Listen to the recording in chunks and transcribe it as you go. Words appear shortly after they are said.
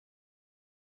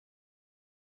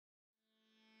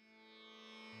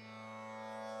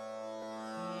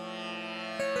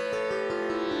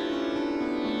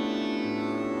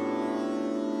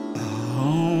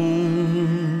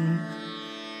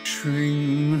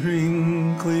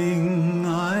ring kling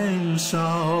ein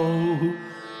sau,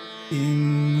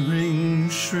 in ring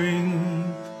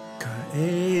shring ka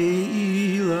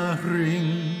eila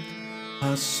ring,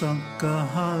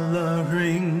 asakahala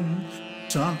ring,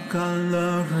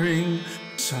 sakala ring,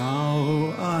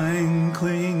 sau ein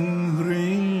kling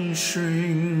ring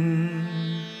shring.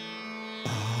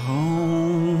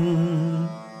 Om.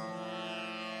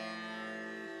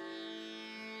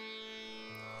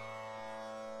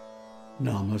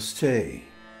 Namaste.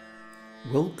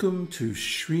 Welcome to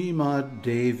Śrīmad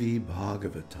Devi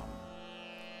Bhāgavatam.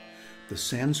 The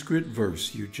Sanskrit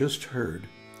verse you just heard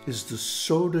is the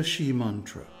Sodashi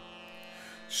mantra.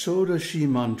 Sodashi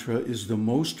mantra is the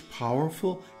most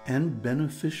powerful and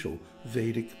beneficial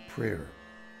Vedic prayer.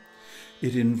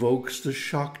 It invokes the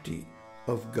Shakti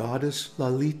of goddess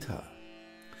Lalita,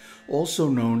 also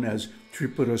known as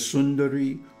Tripura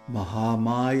Sundari,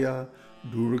 Mahamaya,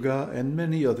 Durga, and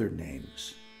many other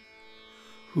names.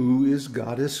 Who is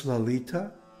goddess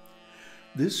Lalita?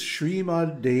 This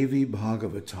Śrīmad Devi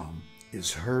Bhāgavatam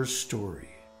is her story.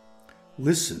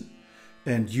 Listen,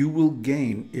 and you will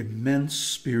gain immense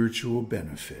spiritual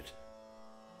benefit.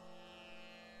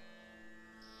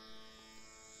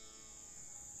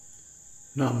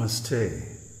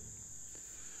 Namaste.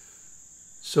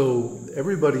 So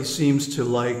everybody seems to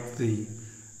like the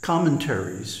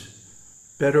commentaries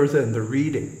better than the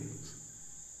reading.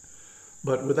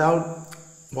 But without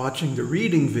watching the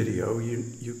reading video,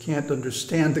 you can't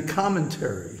understand the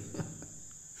commentary.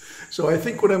 So I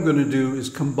think what I'm going to do is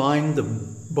combine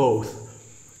them both,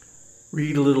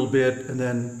 read a little bit and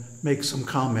then make some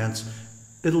comments.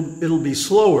 It'll be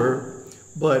slower,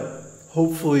 but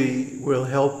hopefully will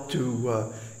help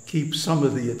to keep some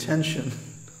of the attention.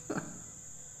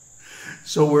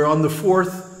 So we're on the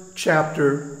fourth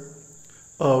chapter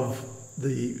of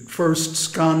the first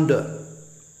skanda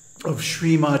of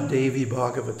Śrīmad Devi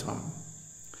Bhāgavatam.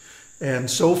 And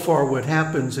so far what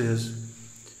happens is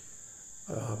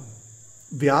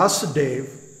Vyasadeva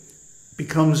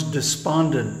becomes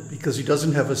despondent because he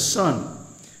doesn't have a son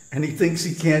and he thinks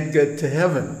he can't get to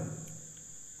heaven.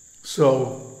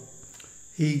 So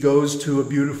he goes to a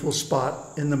beautiful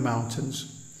spot in the mountains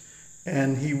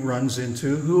and he runs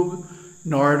into who?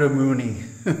 Nārada Muni.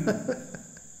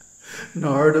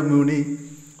 Nārada Muni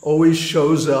always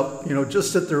shows up,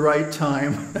 just at the right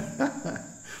time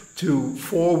to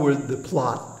forward the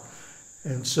plot.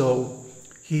 And so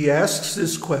he asks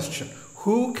this question,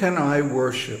 who can I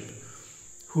worship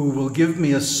who will give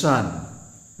me a son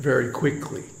very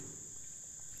quickly?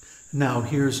 Now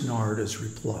here's Narada's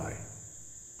reply.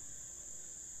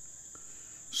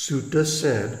 Sūta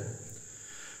said,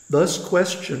 thus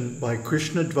questioned by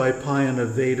Kṛṣṇa Dvaipāyana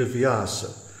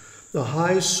Vedavyāsa, the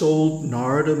high-souled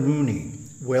Nārada Muni,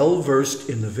 well-versed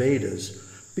in the Vedas,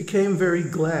 became very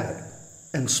glad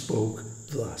and spoke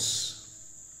thus.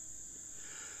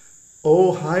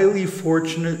 O highly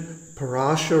fortunate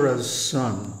Parāśarā's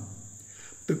son,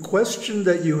 the question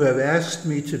that you have asked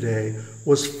me today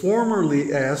was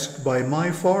formerly asked by my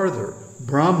father,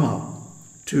 Brahma,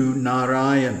 to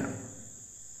Nārāyaṇa.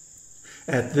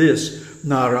 At this,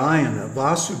 Nārāyaṇa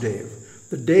Vāsudeva,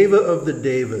 the Deva of the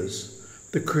Devas,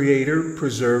 the creator,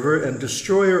 preserver, and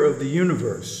destroyer of the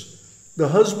universe, the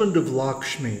husband of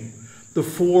Lakṣmī, the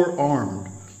four-armed,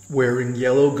 wearing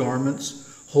yellow garments,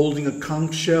 holding a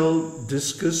conchshell,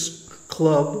 discus,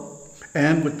 club,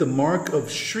 and with the mark of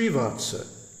Śrīvatsa,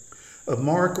 a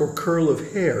mark or curl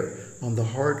of hair on the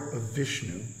heart of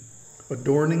Viśṇu,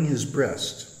 adorning his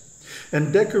breast,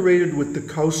 and decorated with the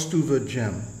Kaustuva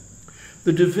gem.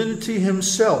 The Divinity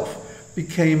Himself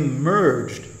became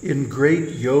merged in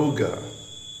great yoga.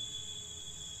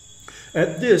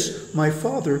 At this, my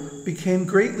father became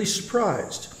greatly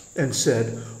surprised and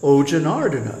said, O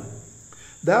Janārdana,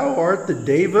 thou art the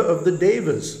Deva of the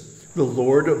Devas, the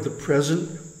Lord of the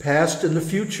present, past, and the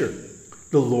future,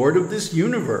 the Lord of this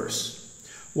universe.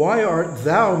 Why art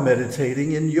thou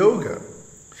meditating in yoga?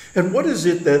 And what is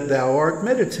it that thou art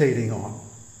meditating on?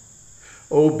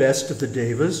 O best of the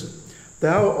Devas,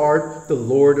 thou art the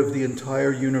Lord of the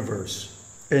entire universe,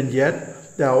 and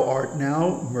yet thou art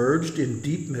now merged in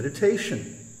deep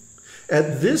meditation.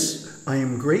 At this I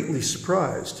am greatly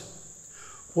surprised.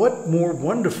 What more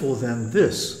wonderful than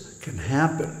this can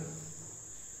happen?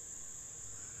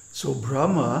 So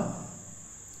Brahma,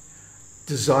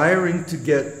 desiring to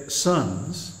get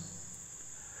sons,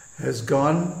 has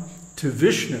gone to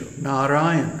Viśṇu,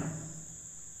 Nārāyaṇa,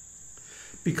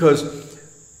 because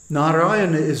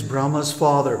Nārāyaṇa is Brahma's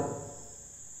father.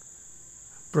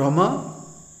 Brahma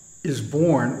is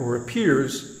born or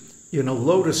appears in a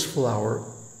lotus flower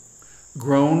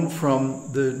grown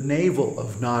from the navel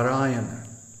of Nārāyaṇa.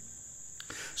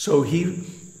 So he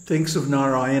thinks of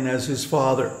Narayan as his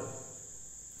father.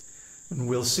 And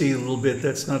we'll see a little bit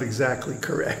that's not exactly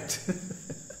correct.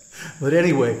 But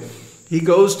anyway, he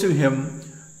goes to him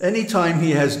anytime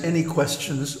he has any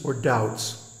questions or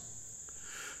doubts.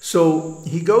 So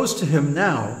he goes to him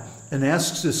now and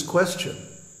asks this question.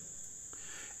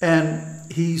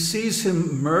 And he sees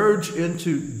him merge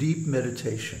into deep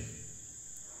meditation.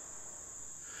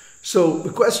 So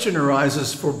the question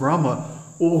arises for Brahma,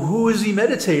 well, who is he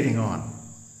meditating on?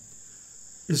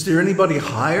 Is there anybody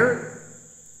higher?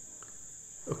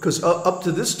 Because up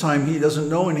to this time, he doesn't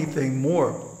know anything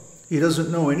more. He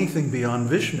doesn't know anything beyond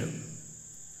Viśṇu.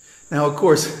 Now, of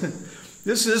course,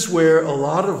 this is where a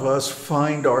lot of us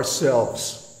find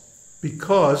ourselves,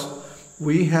 because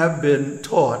we have been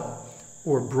taught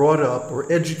or brought up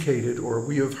or educated, or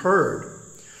we have heard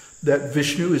that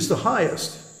Viśṇu is the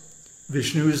highest.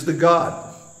 Viśṇu is the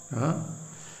God.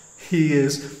 He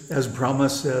is, as Brahma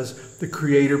says, the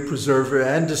creator, preserver,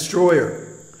 and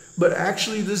destroyer. But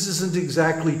actually, this isn't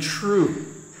exactly true.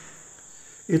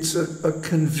 It's a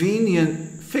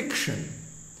convenient fiction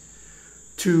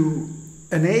to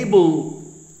enable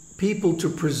people to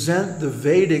present the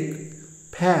Vedic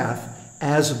path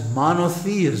as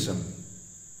monotheism.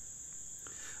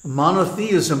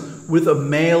 Monotheism with a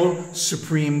male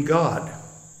supreme God.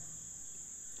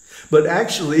 But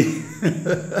actually,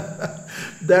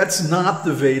 that's not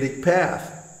the Vedic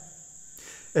path.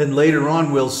 And later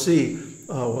on we'll see,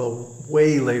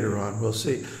 way later on we'll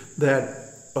see,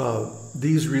 that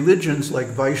these religions like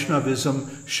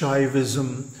Vaishnavism,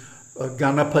 Shaivism,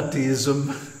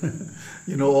 Ganapatism,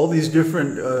 all these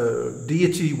different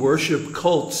deity worship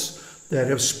cults that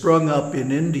have sprung up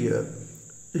in India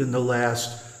in the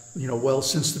last,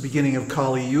 since the beginning of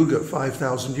Kali Yuga,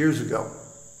 5,000 years ago,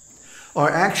 are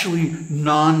actually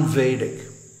non-Vedic.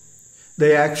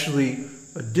 They actually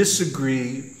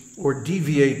disagree or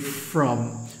deviate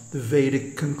from the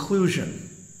Vedic conclusion.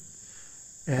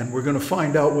 And we're going to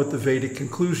find out what the Vedic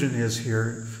conclusion is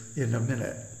here in a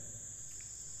minute.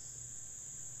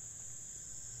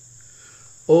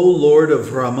 O Lord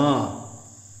of Rama,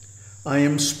 I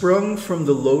am sprung from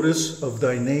the lotus of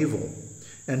thy navel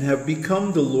and have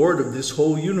become the Lord of this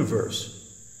whole universe.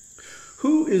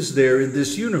 Who is there in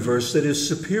this universe that is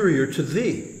superior to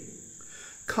thee?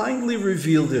 Kindly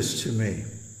reveal this to me.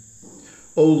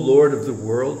 O Lord of the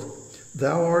world,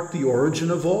 thou art the origin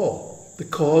of all, the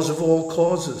cause of all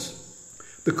causes,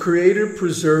 the creator,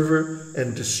 preserver,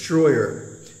 and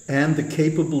destroyer, and the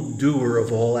capable doer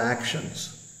of all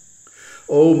actions.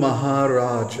 O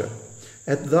Maharaja,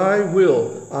 at thy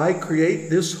will I create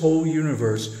this whole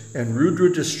universe, and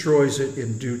Rudra destroys it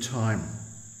in due time.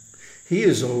 He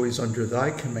is always under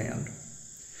thy command.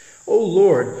 O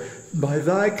Lord, by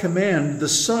thy command the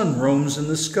sun roams in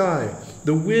the sky,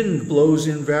 the wind blows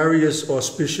in various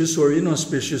auspicious or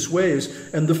inauspicious ways,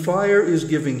 and the fire is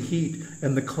giving heat,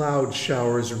 and the cloud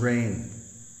showers rain.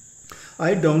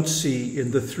 I don't see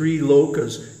in the three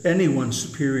lokas anyone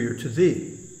superior to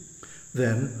thee.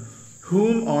 Then,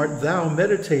 whom art thou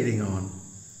meditating on?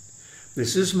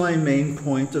 This is my main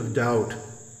point of doubt.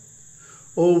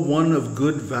 O one of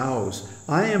good vows,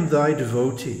 I am thy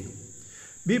devotee.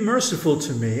 Be merciful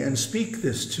to me and speak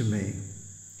this to me.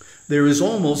 There is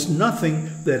almost nothing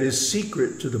that is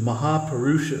secret to the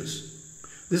Mahapurushas.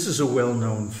 This is a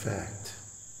well-known fact.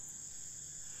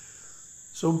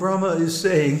 So Brahma is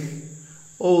saying,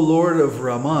 O Lord of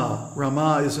Rama,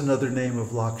 Rama is another name of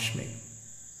Lakṣmī,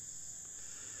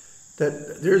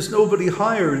 that there's nobody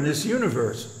higher in this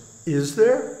universe. Is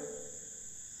there?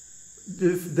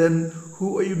 Then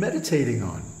who are you meditating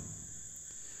on?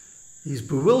 He's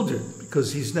bewildered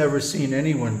because he's never seen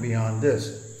anyone beyond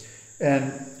this.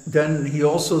 And then he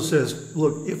also says,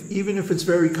 look, even if it's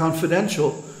very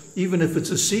confidential, even if it's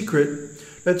a secret,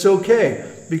 that's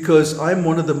okay, because I'm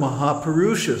one of the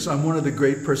Mahapurushas. I'm one of the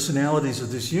great personalities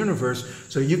of this universe,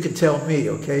 so you can tell me,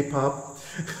 okay, Pop?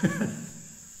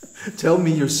 Tell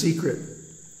me your secret.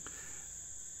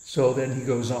 So then he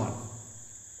goes on.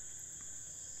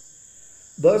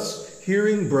 Thus,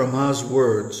 hearing Brahma's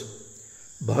words,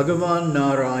 Bhagavan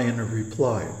Narayana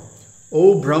replied,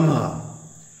 O Brahma,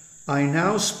 I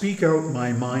now speak out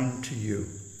my mind to you.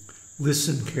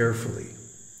 Listen carefully.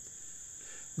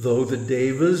 Though the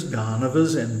Devas,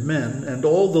 Ganavas, and men, and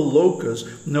all the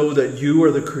Lokas know that you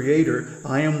are the creator,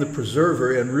 I am the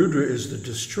preserver, and Rudra is the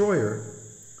destroyer,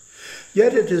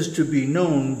 yet it is to be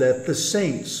known that the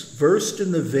saints, versed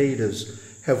in the Vedas,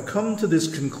 have come to this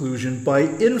conclusion by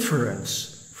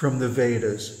inference from the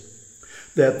Vedas,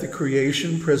 that the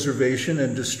creation, preservation,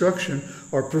 and destruction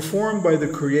are performed by the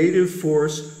creative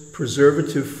force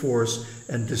preservative force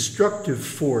and destructive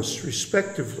force,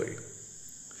 respectively.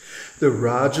 The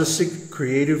Rajasic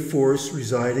creative force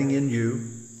residing in you,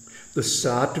 the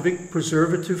Sattvic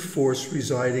preservative force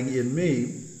residing in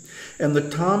me, and the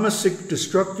Tamasic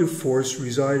destructive force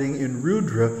residing in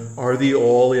Rudra are the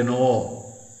all in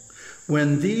all.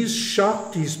 When these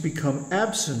Shaktis become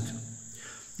absent,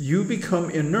 you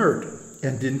become inert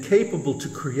and incapable to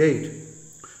create,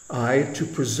 I to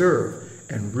preserve,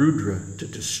 and Rudra to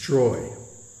destroy.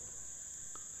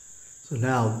 So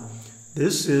now,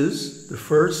 this is the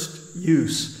first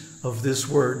use of this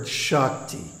word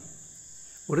Shakti.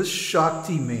 What does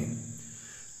Shakti mean?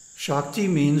 Shakti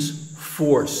means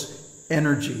force,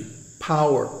 energy,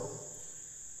 power.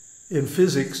 In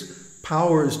physics,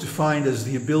 power is defined as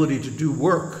the ability to do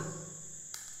work.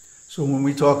 So when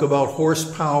we talk about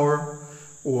horsepower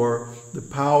or the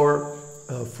power,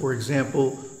 for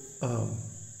example,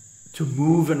 to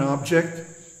move an object,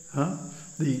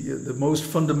 the most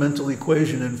fundamental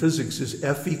equation in physics is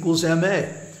F equals ma.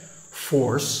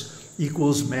 Force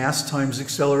equals mass times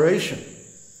acceleration.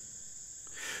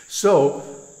 So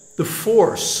the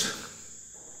force,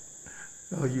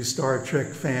 oh, you Star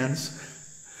Trek fans,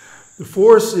 the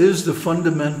force is the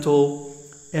fundamental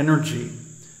energy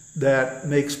that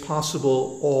makes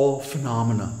possible all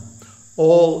phenomena,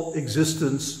 all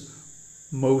existence,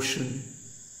 motion,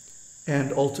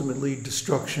 and ultimately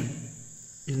destruction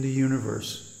in the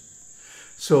universe.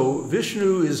 So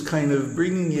Viśṇu is kind of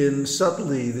bringing in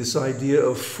subtly this idea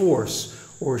of force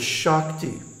or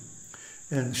Shakti.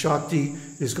 And Shakti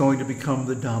is going to become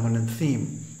the dominant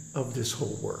theme of this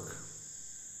whole work.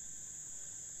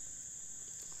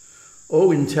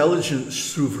 O intelligent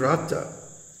Śrīvatsa,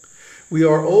 we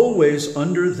are always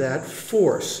under that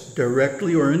force,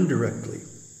 directly or indirectly.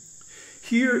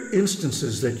 Here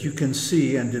instances that you can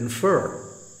see and infer.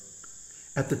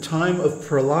 At the time of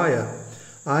Pralaya,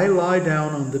 I lie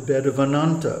down on the bed of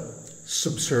Ananta,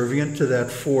 subservient to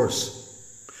that force.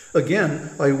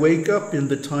 Again, I wake up in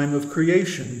the time of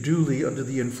creation, duly under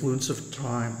the influence of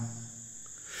time.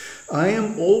 I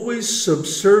am always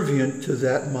subservient to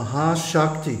that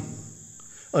Mahashakti.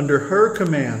 Under her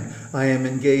command, I am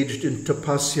engaged in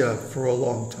tapasya for a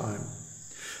long time.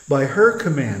 By her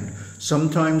command,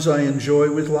 sometimes I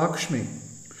enjoy with Lakṣmī.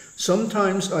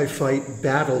 Sometimes I fight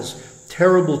battles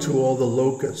terrible to all the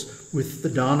lokas with the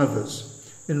Danavas,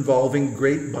 involving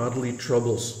great bodily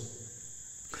troubles.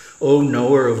 O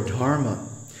knower of Dharma,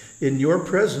 in your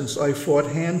presence I fought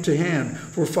hand to hand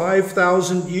for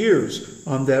 5,000 years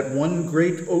on that one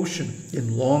great ocean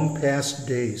in long past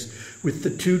days, with the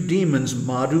two demons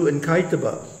Madhu and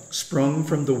Kaitaba, sprung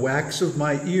from the wax of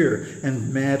my ear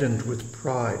and maddened with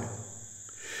pride.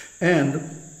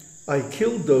 And I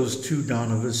killed those two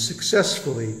Danavas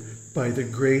successfully by the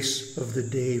grace of the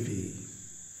Devi.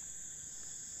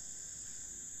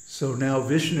 So now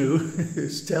Viśṇu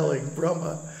is telling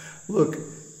Brahma, look,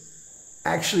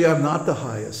 actually I'm not the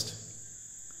highest.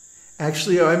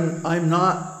 Actually I'm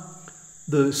not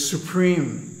the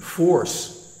supreme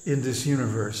force in this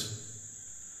universe.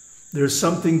 There's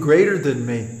something greater than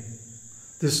me,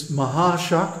 this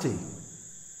Mahashakti.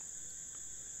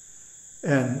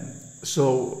 And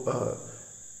so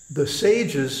the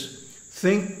sages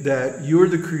think that you're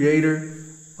the creator,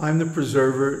 I'm the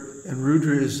preserver, and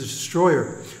Rudra is the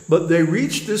destroyer. But they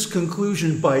reach this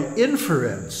conclusion by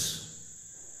inference.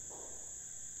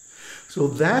 So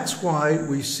that's why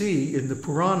we see in the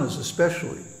Puranas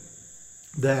especially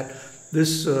that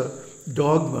this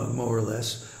dogma, more or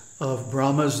less, of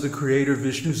Brahma as the creator,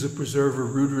 Viśṇu as the preserver,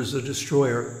 Rudra as the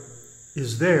destroyer,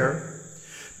 is there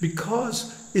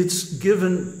because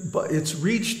it's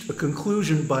reached a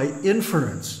conclusion by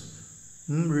inference.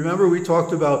 Remember we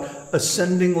talked about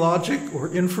ascending logic or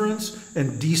inference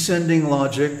and descending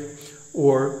logic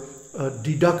or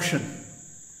deduction,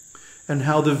 and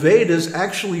how the Vedas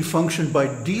actually function by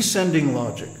descending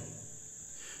logic.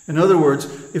 In other words,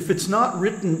 if it's not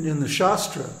written in the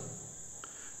Shastra,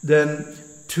 then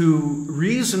to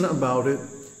reason about it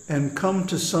and come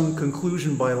to some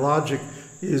conclusion by logic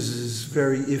is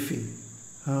very iffy.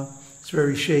 It's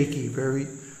very shaky, very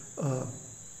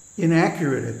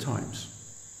inaccurate at times.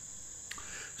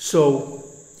 So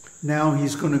now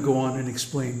he's going to go on and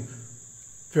explain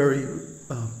very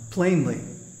plainly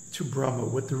to Brahma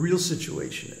what the real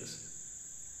situation is.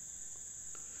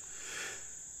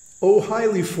 O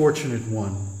highly fortunate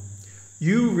one,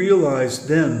 you realized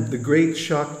then the great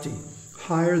Shakti,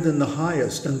 higher than the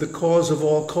highest and the cause of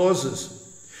all causes.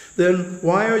 Then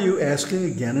why are you asking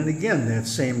again and again that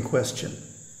same question?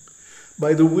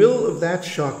 By the will of that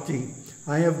Shakti,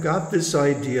 I have got this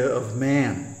idea of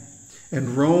man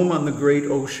and roam on the great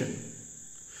ocean.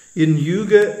 In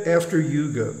yuga after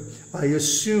yuga, I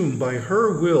assume by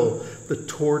her will the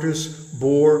tortoise,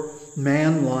 boar,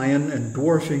 man, lion, and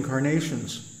dwarf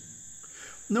incarnations.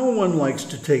 No one likes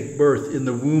to take birth in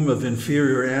the womb of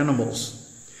inferior animals.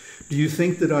 Do you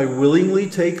think that I willingly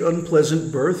take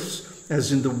unpleasant births,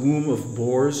 as in the womb of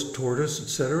boars, tortoise,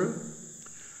 etc.?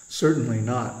 Certainly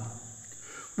not.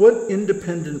 What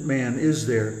independent man is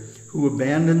there who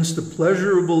abandons the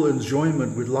pleasurable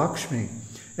enjoyment with Lakṣmī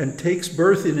and takes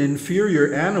birth in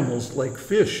inferior animals like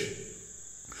fish,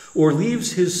 or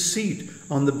leaves his seat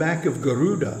on the back of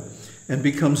Garuda and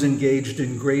becomes engaged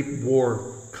in great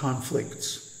war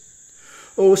conflicts?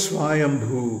 O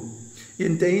Swayambhu,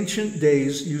 in ancient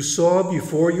days you saw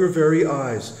before your very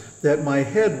eyes that my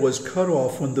head was cut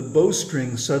off when the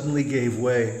bowstring suddenly gave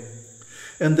way.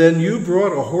 And then you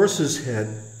brought a horse's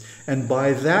head, and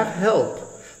by that help,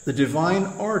 the divine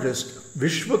artist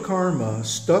Vishvakarma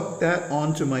stuck that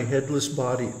onto my headless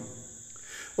body.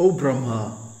 O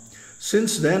Brahma,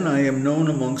 since then I am known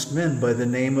amongst men by the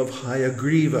name of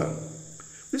Hayagriva.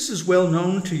 This is well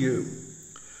known to you.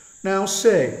 Now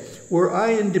say, were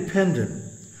I independent,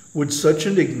 would such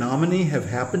an ignominy have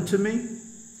happened to me?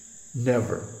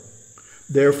 Never.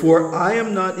 Therefore, I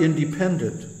am not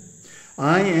independent.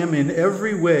 I am in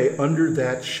every way under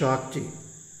that Shakti.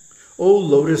 O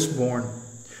lotus-born,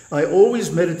 I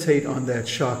always meditate on that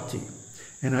Shakti,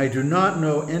 and I do not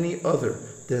know any other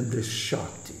than this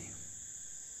Shakti.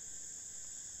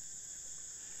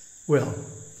 Well,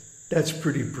 that's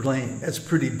pretty plain. That's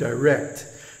pretty direct.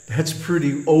 That's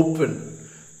pretty open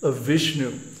of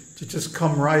Viśṇu to just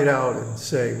come right out and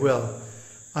say, well,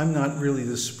 I'm not really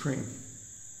the Supreme.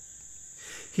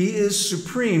 He is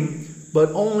supreme, but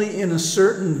only in a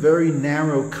certain very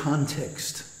narrow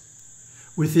context.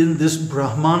 Within this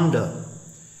Brahmanda,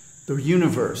 the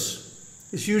universe.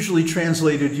 It's usually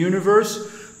translated universe,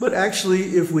 but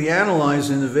actually if we analyze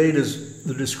in the Vedas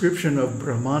the description of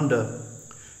Brahmanda,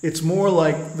 it's more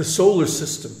like the solar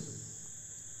system.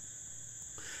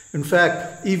 In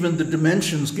fact, even the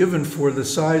dimensions given for the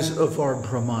size of our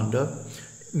Brahmanda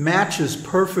matches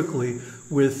perfectly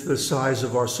with the size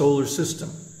of our solar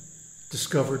system,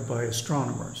 discovered by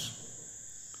astronomers.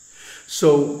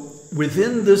 So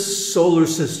within this solar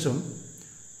system,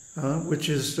 which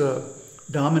is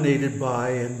dominated by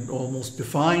and almost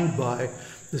defined by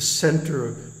the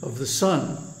center of the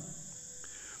sun,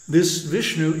 this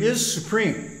Viśṇu is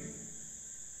supreme.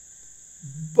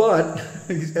 But,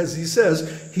 as he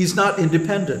says, he's not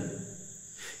independent.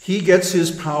 He gets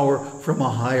his power from a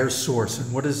higher source.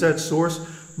 And what is that source?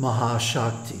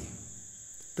 Mahashakti,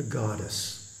 the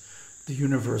goddess, the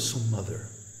universal mother.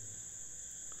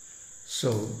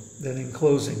 So, then in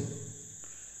closing,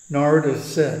 Narada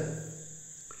said,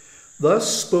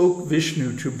 thus spoke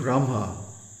Viśṇu to Brahma,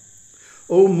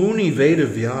 O Muni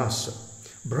Vedavyāsa,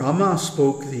 Brahma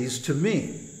spoke these to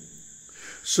me.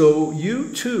 So you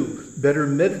too better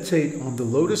meditate on the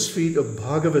lotus feet of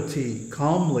Bhagavati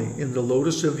calmly in the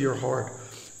lotus of your heart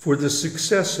for the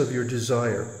success of your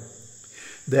desire.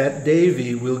 That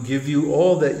Devi will give you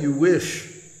all that you wish.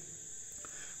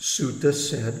 Sūta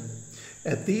said,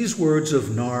 at these words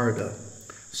of Narada,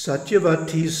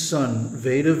 Satyavati's son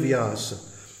Vedavyāsa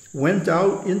went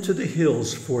out into the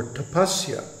hills for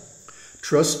tapasya,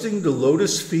 trusting the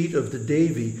lotus feet of the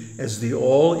Devi as the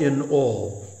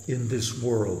all-in-all in this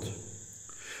world.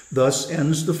 Thus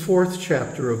ends the 4th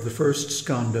chapter of the 1st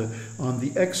skanda on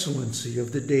the excellency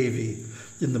of the Devi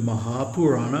in the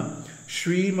Mahapurana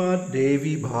Śrīmad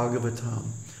Devi Bhāgavatam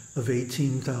of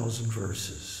 18,000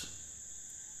 verses.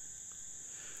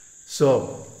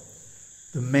 So,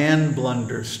 the man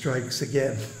blunder strikes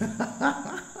again.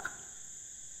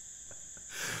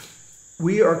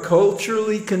 We are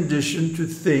culturally conditioned to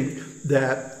think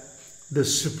that the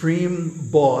supreme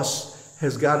boss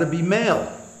has got to be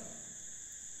male.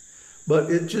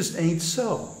 But it just ain't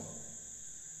so.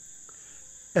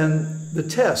 And the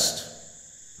test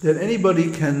that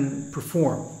anybody can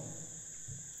perform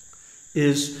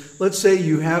is, let's say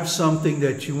you have something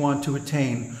that you want to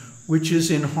attain, which is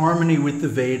in harmony with the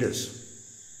Vedas.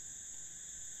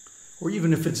 Or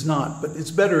even if it's not, but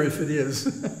it's better if it is.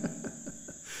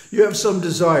 You have some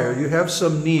desire, you have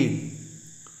some need.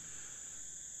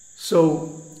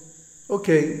 So,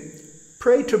 okay,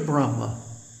 pray to Brahma,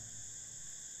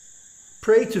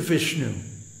 pray to Viśṇu,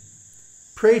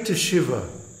 pray to Shiva,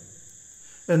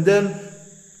 and then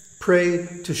pray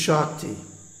to Shakti,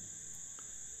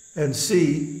 and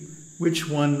see which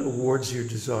one awards your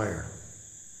desire.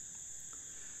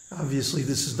 Obviously,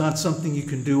 this is not something you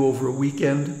can do over a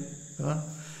weekend.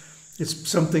 It's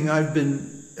something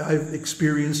I've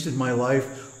experienced in my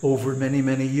life over many,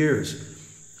 many years.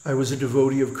 I was a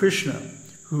devotee of Kṛṣṇa,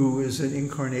 who is an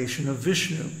incarnation of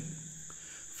Viśuṇu,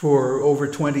 for over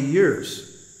 20 years.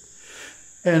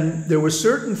 And there were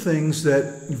certain things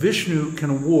that Viśuṇu can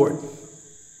award,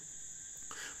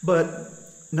 but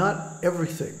not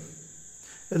everything.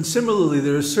 And similarly,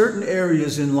 there are certain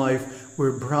areas in life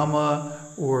where Brahma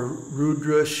or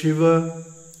Rudra, Shiva,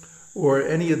 or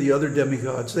any of the other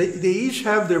demigods, they each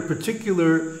have their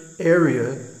particular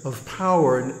area of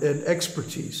power and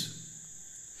expertise.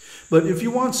 But if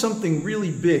you want something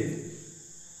really big,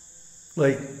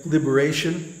 like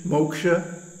liberation, moksha,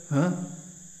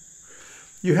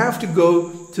 you have to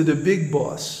go to the big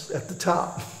boss at the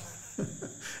top.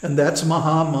 And that's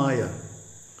Mahamaya.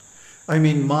 I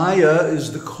mean, Maya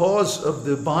is the cause of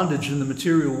the bondage in the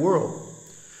material world.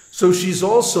 So she's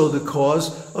also the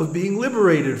cause of being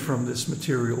liberated from this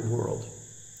material world.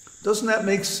 Doesn't that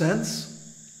make sense?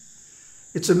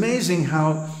 It's amazing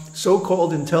how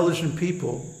so-called intelligent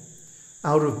people,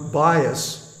 out of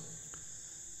bias,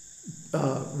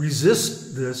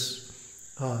 resist this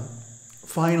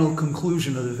final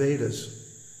conclusion of the Vedas.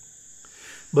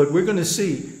 But we're going to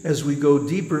see, as we go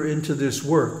deeper into this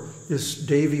work, this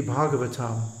Devi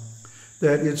Bhāgavatam,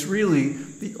 that it's really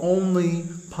the only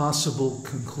possible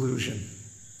conclusion.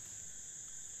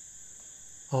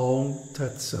 Om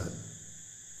Tat Sat.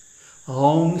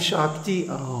 Om Shakti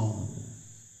Om.